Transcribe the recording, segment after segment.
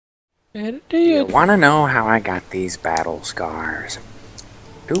You wanna know how I got these battle scars?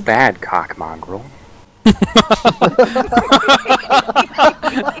 Too bad, cock mongrel. What?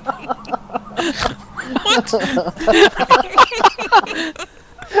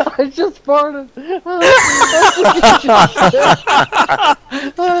 I just farted.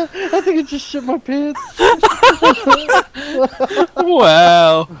 I think I just shit my pants.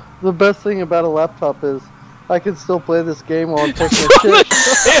 Wow. The best thing about a laptop is I can still play this game while I'm taking a shit.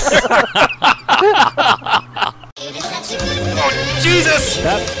 Oh, Jesus! Oh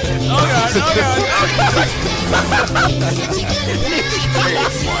god, oh god, oh god!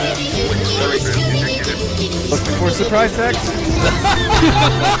 Looking for surprise text?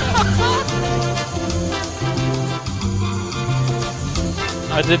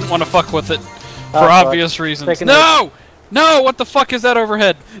 I didn't want to fuck with it for obvious reasons. No! No! What the fuck is that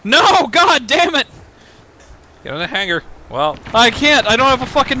overhead? No! God damn it! Get on the hanger. Well, I can't. I don't have a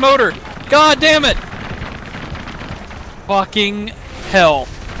fucking motor. God damn it! Fucking hell.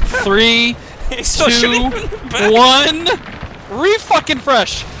 3, 2, 1. Re-fucking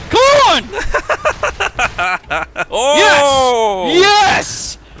fresh. Come on! Oh!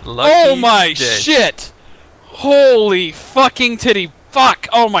 Yes! Yes! Lucky oh my dick. shit! Holy fucking titty fuck!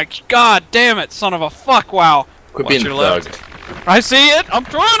 Oh my god damn it, son of a fuck! Wow. Quit being your thug. left. I see it. I'm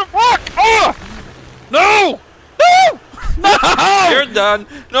trying to fuck. Oh! No! No! No! You're done.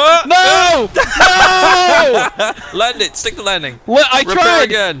 No! No! No! Land it. Stick the landing. I Repair tried.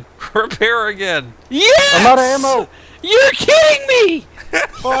 again. Repair again. Yes! I'm out of ammo. You're kidding me!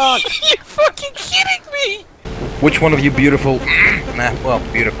 Fuck. You're fucking kidding me! Which one of you beautiful? Nah, well,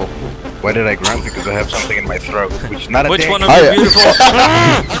 beautiful. Why did I grunt? Because I have something in my throat, which is not a Which dick. one of you beautiful? I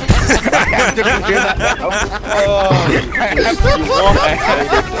have to hear that now.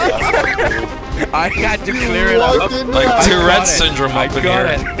 I had to clear it up. Like Tourette syndrome up in here.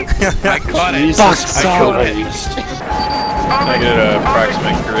 I caught it. Jesus I caught it. Can I get an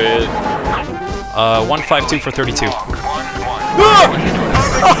approximate grid? 152 for 32.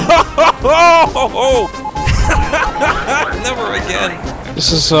 Never again.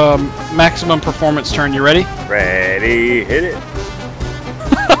 This is maximum performance turn. You ready? Ready, hit it.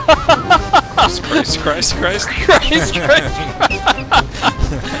 Christ, Christ, Christ. Christ, Christ.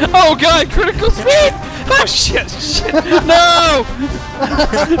 Oh god, critical speed! Oh shit, shit. No!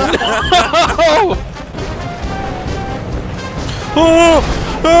 No! Oh!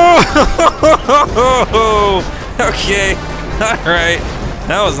 Okay, alright.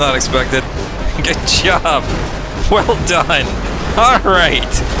 That was not expected. Good job. Well done.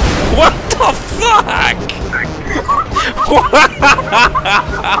 Alright. What the fuck?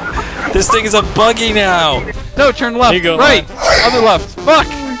 This thing is a buggy now. No, turn left. There you go. Right. Other left. Fuck.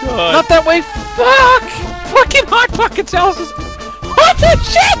 Not that way. Fuck. Fucking Hot Pockets houses. What the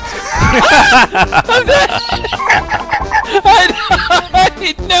shit? I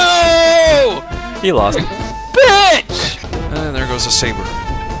died. No. He lost. Bitch. And there goes a saber.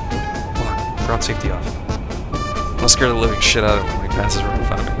 Hold on. Ground safety off. I'm gonna scare the living shit out of him when he passes right in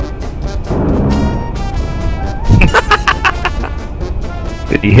front of me.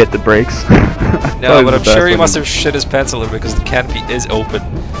 Did he hit the brakes? No, but I'm sure he must have shit his pants a little bit because the canopy is open.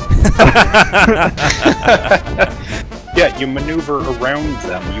 Yeah, you maneuver around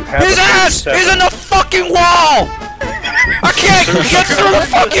them. You have His ass is in the fucking wall! I can't get through the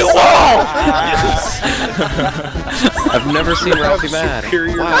fucking wall! I've never seen Ralfi mad.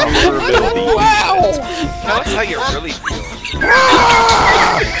 superior maneuverability. Wow! That's how you really feel.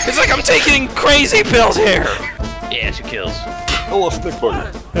 It's like I'm taking crazy pills here! Yeah, 2 kills. Oh, a stick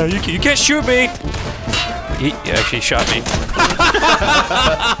bugger. You can't shoot me! He actually shot me.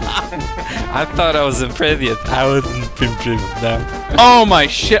 I thought I was in previous. I wasn't in previous now. Oh my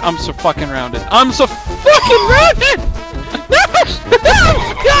shit! I'm so fucking rounded. I'm so fucking rounded. No!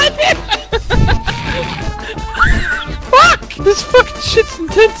 No! God damn it! Fuck! This fucking shit's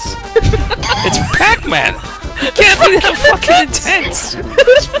intense. It's Pac-Man! It can't be that fucking intense!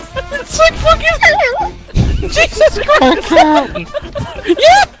 It's like fucking. Jesus Christ!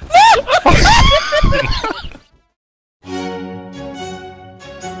 Yeah!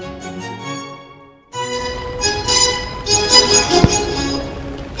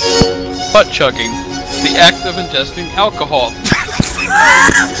 Butt chugging, the act of ingesting alcohol.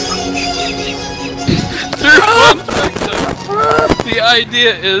 Through one victim, the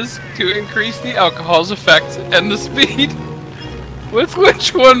idea is to increase the alcohol's effect and the speed with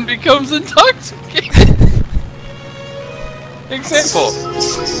which one becomes intoxicated. Example.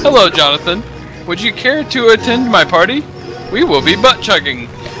 Hello, Jonathan. Would you care to attend my party? We will be butt chugging.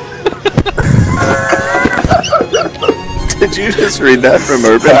 Did you just read that from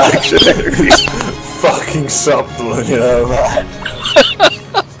Urban Dictionary? Fucking something, you know, man.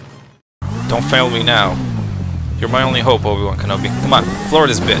 Don't fail me now. You're my only hope, Obi-Wan Kenobi. Come on, floor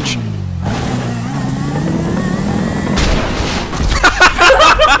this bitch.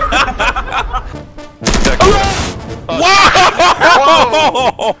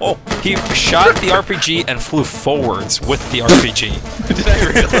 Wow! He shot the RPG and flew forwards with the RPG. Did I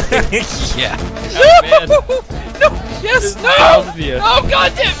really? Yeah. Oh, man. No! Yes! No! Oh,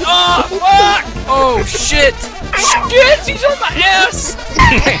 goddamn! Oh, fuck! Oh, shit! Shit! He's on my ass!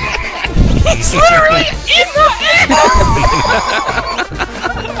 He's literally in my ass!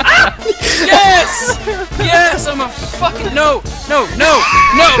 Yes! Yes! I'm a fucking no! No! No!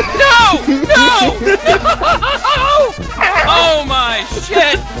 No! No! No! No! Oh my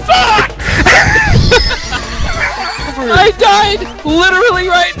shit! Fuck! I died literally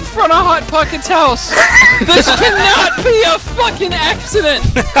right in front of Hot Pocket's house. This cannot be a fucking accident.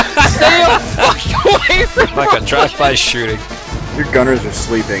 Stay the fuck away from Like a drive-by shooting. Your gunners are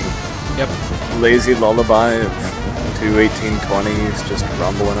sleeping. Yep. Lazy lullaby of two 1820s just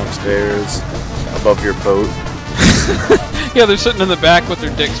rumbling upstairs above your boat. Yeah, they're sitting in the back with their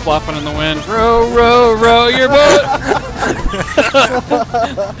dicks flopping in the wind. Row, row, row your boat.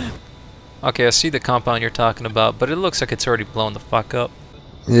 Okay, I see the compound you're talking about, but it looks like it's already blown the fuck up.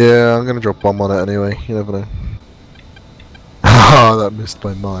 Yeah, I'm gonna drop a bomb on it anyway. You never know. Oh, that missed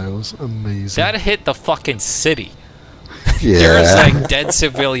by miles. Amazing. That hit the fucking city. Yeah. There's like dead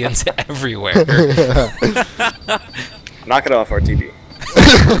civilians everywhere. Knock it off, RTD.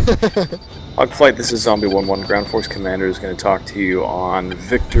 Hogflight, this is Zombie 11 Ground Force Commander is going to talk to you on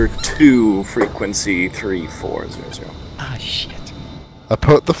Victor 2 frequency 3400. Ah, shit. I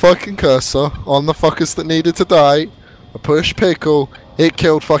put the fucking cursor on the fuckers that needed to die. I pushed pickle. It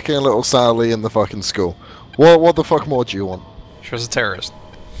killed fucking little Sally in the fucking school. What the fuck more do you want? She was a terrorist.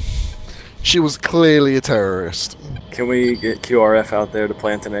 She was clearly a terrorist. Can we get QRF out there to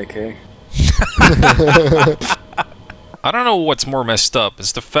plant an AK? I don't know what's more messed up.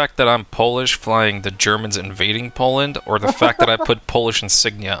 Is the fact that I'm Polish flying the Germans invading Poland, or the fact that I put Polish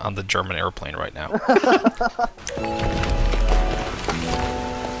insignia on the German airplane right now?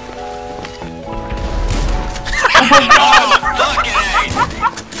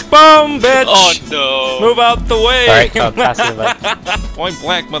 Boom, bitch! Oh no! Move out the way! Alright, pass it back. Point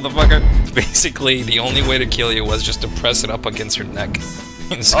blank, motherfucker. Basically, the only way to kill you was just to press it up against your neck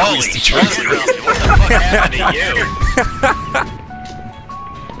and squeeze the trigger. What the fuck happened to you?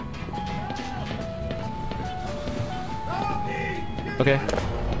 Okay.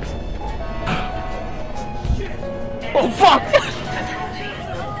 Oh fuck!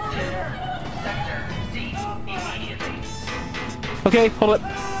 Okay, hold it.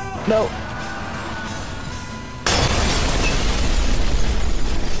 No.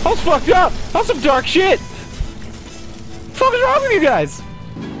 I was fucked up! That's some dark shit! What the fuck is wrong with you guys?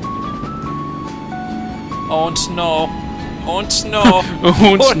 Und no. Und no.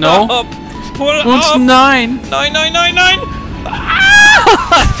 Und Put no. up. Put Und up. 9. 9.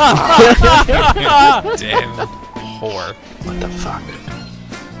 Damn. Whore. What the fuck?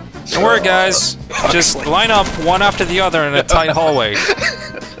 Don't worry, guys. Just line up one after the other in a tight hallway.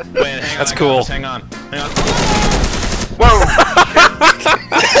 Wait, hang on. That's cool. Hang on. Whoa!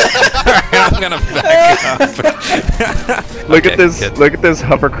 I'm gonna back up. Look Okay, at this. good. Look at this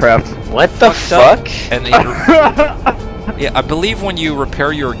hovercraft. What the Fucked up. fuck? And yeah, I believe when you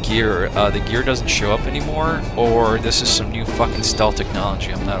repair your gear, the gear doesn't show up anymore, or this is some new fucking stealth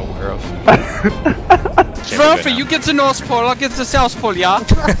technology I'm not aware of. Ralfi, you get the North Pole, I'll get the South Pole, yeah?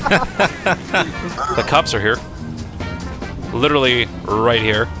 The cops are here. Literally right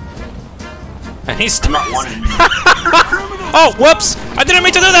here. And he's not wanting me. Oh, whoops! I didn't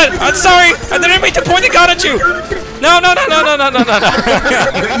mean to do that! I'm sorry! I didn't mean to point the gun at you! No.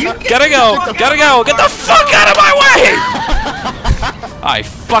 Gotta go! Get the fuck out of my way! I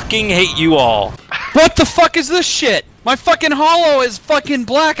fucking hate you all. What the fuck is this shit? My fucking holo is fucking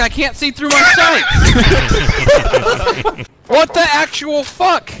black, I can't see through my sights! What the actual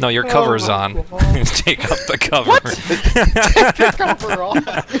fuck? No, your cover's on. Take off the cover. What? Take the cover off?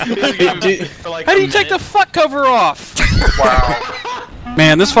 How do you take the fuck cover off? Wow.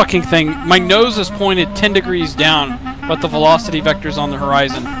 Man, this fucking thing, my nose is pointed 10 degrees down, but the velocity vector's on the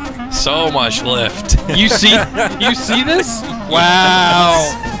horizon. So much lift. You see this? Wow.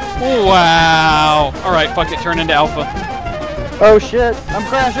 Wow. Alright, fuck it, turn into alpha. Oh shit, I'm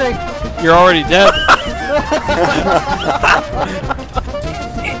crashing! You're already dead.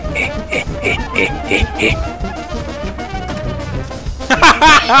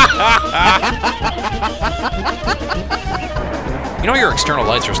 You know your external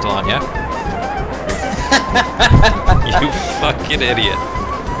lights are still on, yeah? You fucking idiot.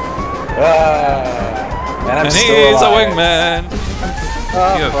 And I'm And still he's alive. a wingman.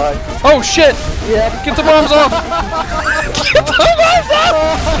 Oh shit! Yeah. Get the bombs off! Get the bombs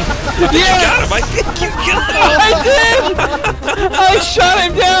off! You got him. I think you got him. I did! I shot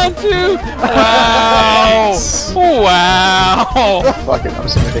him down too! Wow! Nice. Wow! Fuck it, I'm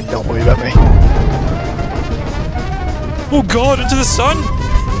submitting, don't believe at me. Oh god, into the sun!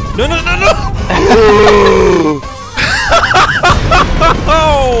 No, no, no, no!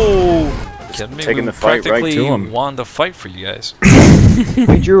 Oh! Taking the fight right to him. Won the fight for you guys.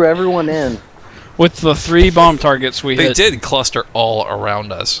 We drew everyone in. With the 3 bomb targets we They hit. did cluster all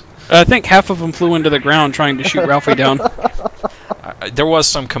around us. I think half of them flew into the ground trying to shoot Ralfi down. There was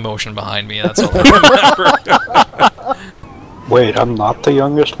some commotion behind me, that's all I remember. Wait, I'm not the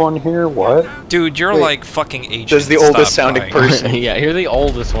youngest one here? What? Dude, you're like fucking ancient. There's the Stop oldest sounding crying. person. Yeah, you're the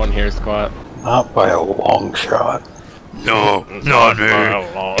oldest one here, Squat. Not by a long shot. No, not me.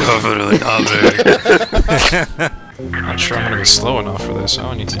 Definitely not me. Not sure I'm gonna be slow enough for this.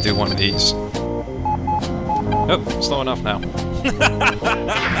 I need to do one of these. Oh, slow enough now.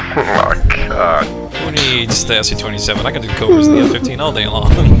 Oh god. Who needs the SC-27? I can do Cobras in the F-15 all day long.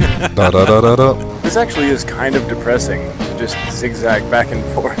 Da da da da da. This actually is kind of depressing to just zigzag back and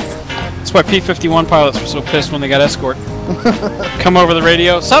forth. That's why P-51 pilots were so pissed when they got escort. Come over the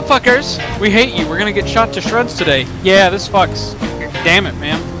radio. Sup, fuckers? We hate you. We're gonna get shot to shreds today. Yeah, this fucks. Damn it,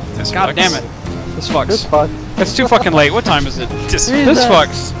 man. This God fucks. damn it. This fucks. This fuck. It's too fucking late. What time is it? Just This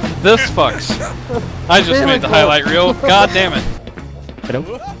fucks. This fucks. I just made the highlight reel. God damn it. Hello?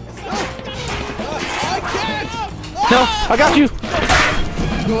 No, I got you!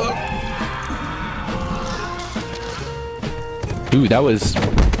 Ooh, that was...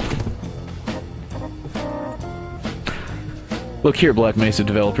 Look here, Black Mesa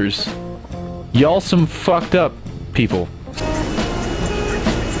developers. Y'all some fucked up people.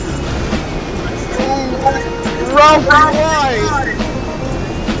 Ralfi, why?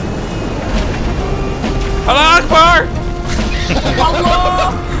 Allah Akbar!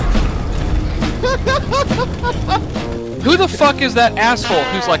 Who the fuck is that asshole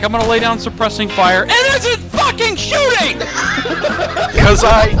who's like, I'm gonna lay down suppressing fire and isn't fucking shooting? Because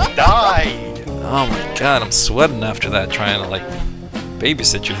I died! Oh my god, I'm sweating after that, trying to like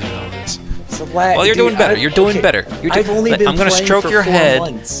babysit you through all this. So, Well, you're doing better. You're doing better. You're I've only been I'm gonna playing stroke for your 4 head.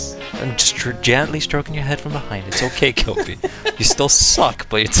 months. I'm just gently stroking your head from behind. It's okay, Kobe. You still suck,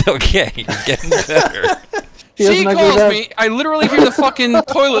 but it's okay. You're getting better. She calls me, I literally hear the fucking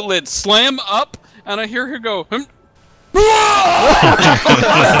toilet lid slam up, and I hear her go, I'm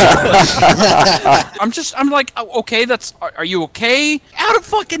like, oh, okay, are you okay? Out of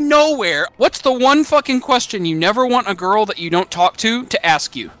fucking nowhere. What's the one fucking question you never want a girl that you don't talk to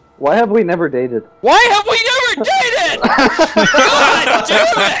ask you? Why have we never dated? Why have we never dated? God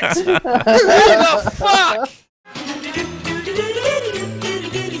damn it! What the fuck?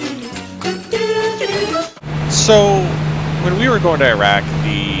 So, when we were going to Iraq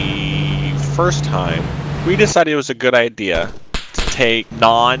the first time, we decided it was a good idea to take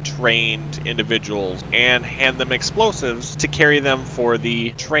non-trained individuals and hand them explosives to carry them for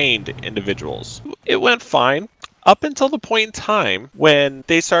the trained individuals. It went fine. Up until the point in time when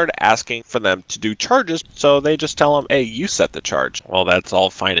they started asking for them to do charges, so they just tell them, hey, you set the charge. Well, that's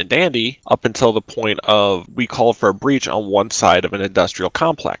all fine and dandy up until the point of we called for a breach on one side of an industrial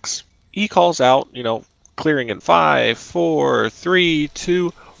complex. He calls out, clearing in 5, 4, 3,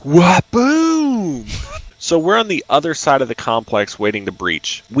 2, wha-boom! So we're on the other side of the complex waiting to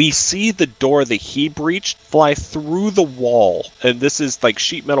breach. We see the door that he breached fly through the wall. And this is like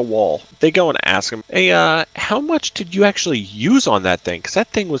sheet metal wall. They go and ask him, hey, how much did you actually use on that thing? Because that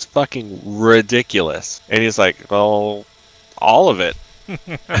thing was fucking ridiculous. And he's like, well, all of it. And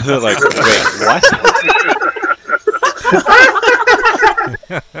they're like, wait, what?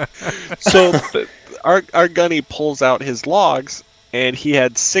 So our gunny pulls out his logs, and he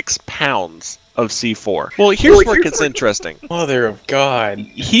had 6 pounds of C4. Well, here's where it gets interesting. Mother of God.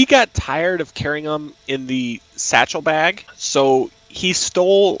 He got tired of carrying them in the satchel bag, so he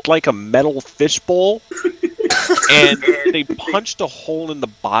stole like a metal fishbowl, and they punched a hole in the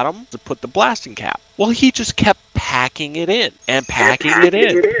bottom to put the blasting cap. Well, he just kept packing it in, and packing it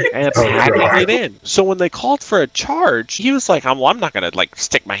in, and packing it in. So when they called for a charge, he was like, I'm not gonna like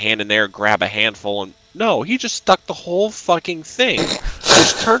stick my hand in there, grab a handful, and no, he just stuck the whole fucking thing,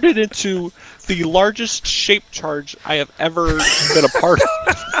 which turned it into the largest shaped charge I have ever been a part of.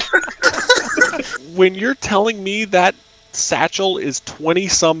 When you're telling me that satchel is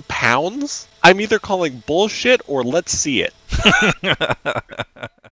 20-some pounds, I'm either calling bullshit or let's see it.